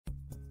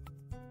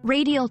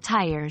Radial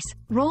tires,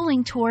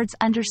 rolling towards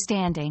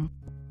understanding.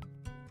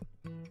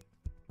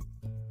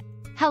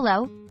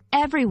 Hello,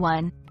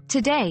 everyone.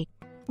 Today,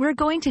 we're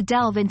going to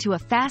delve into a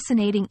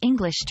fascinating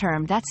English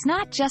term that's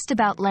not just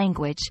about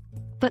language,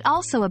 but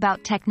also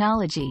about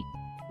technology: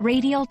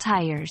 radial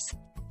tires.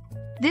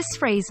 This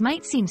phrase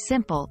might seem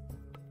simple,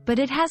 but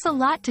it has a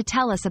lot to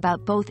tell us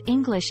about both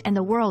English and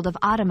the world of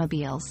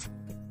automobiles.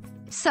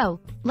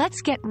 So,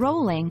 let's get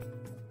rolling.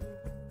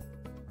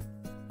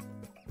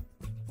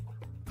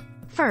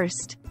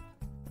 First,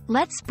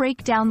 let's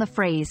break down the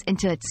phrase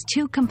into its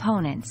two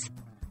components: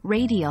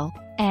 radial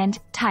and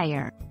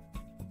tire.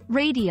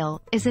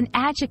 Radial is an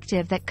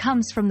adjective that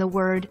comes from the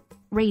word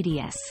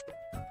radius.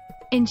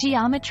 In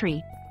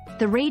geometry,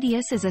 the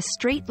radius is a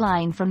straight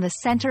line from the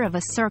center of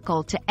a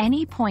circle to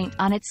any point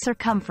on its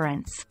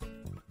circumference.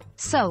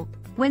 So,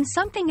 when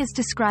something is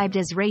described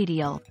as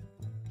radial,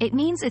 it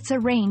means it's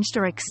arranged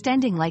or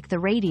extending like the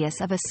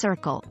radius of a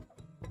circle.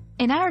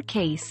 In our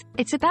case,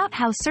 it's about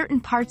how certain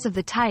parts of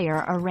the tire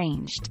are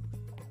arranged.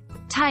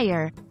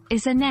 Tire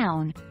is a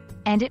noun,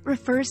 and it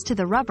refers to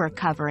the rubber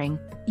covering,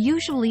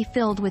 usually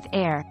filled with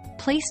air,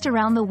 placed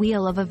around the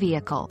wheel of a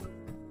vehicle.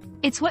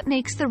 It's what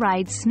makes the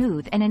ride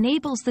smooth and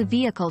enables the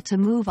vehicle to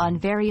move on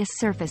various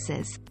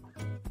surfaces.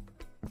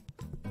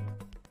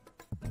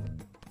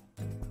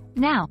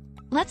 Now,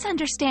 let's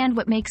understand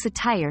what makes a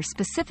tire,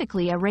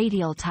 specifically a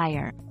radial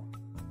tire.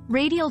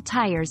 Radial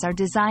tires are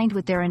designed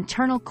with their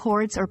internal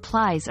cords or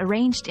plies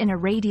arranged in a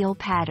radial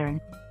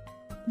pattern.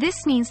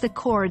 This means the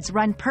cords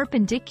run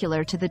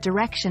perpendicular to the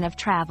direction of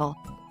travel.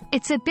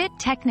 It's a bit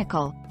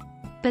technical,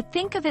 but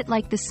think of it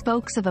like the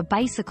spokes of a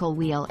bicycle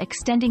wheel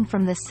extending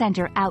from the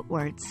center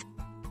outwards.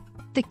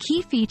 The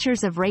key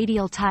features of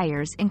radial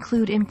tires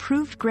include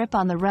improved grip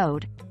on the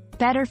road,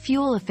 better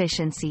fuel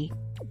efficiency,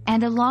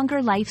 and a longer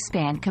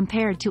lifespan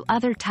compared to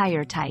other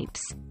tire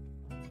types.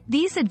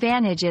 These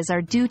advantages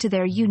are due to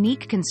their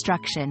unique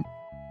construction.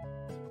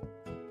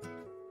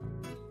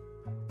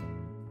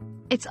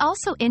 It's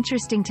also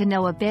interesting to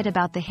know a bit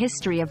about the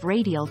history of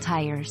radial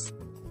tires.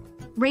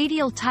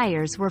 Radial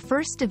tires were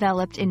first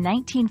developed in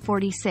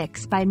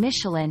 1946 by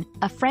Michelin,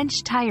 a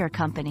French tire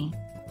company.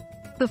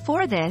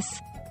 Before this,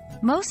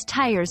 most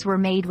tires were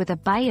made with a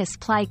bias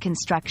ply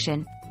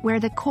construction, where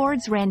the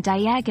cords ran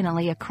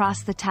diagonally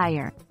across the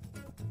tire.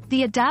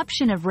 The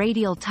adoption of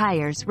radial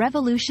tires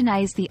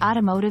revolutionized the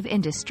automotive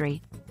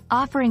industry,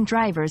 offering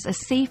drivers a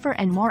safer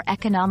and more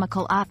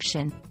economical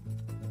option.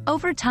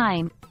 Over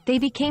time, they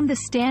became the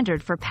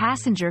standard for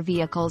passenger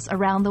vehicles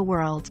around the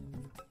world.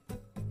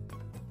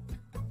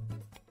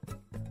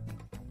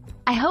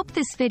 I hope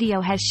this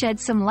video has shed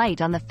some light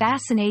on the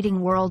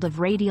fascinating world of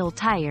radial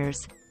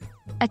tires,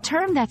 a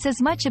term that's as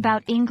much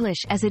about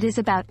English as it is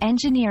about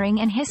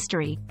engineering and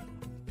history.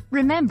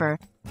 Remember,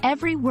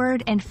 every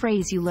word and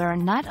phrase you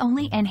learn not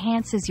only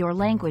enhances your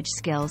language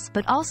skills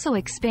but also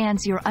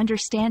expands your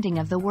understanding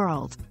of the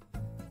world.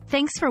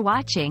 Thanks for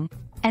watching,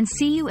 and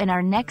see you in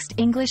our next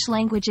English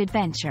language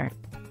adventure.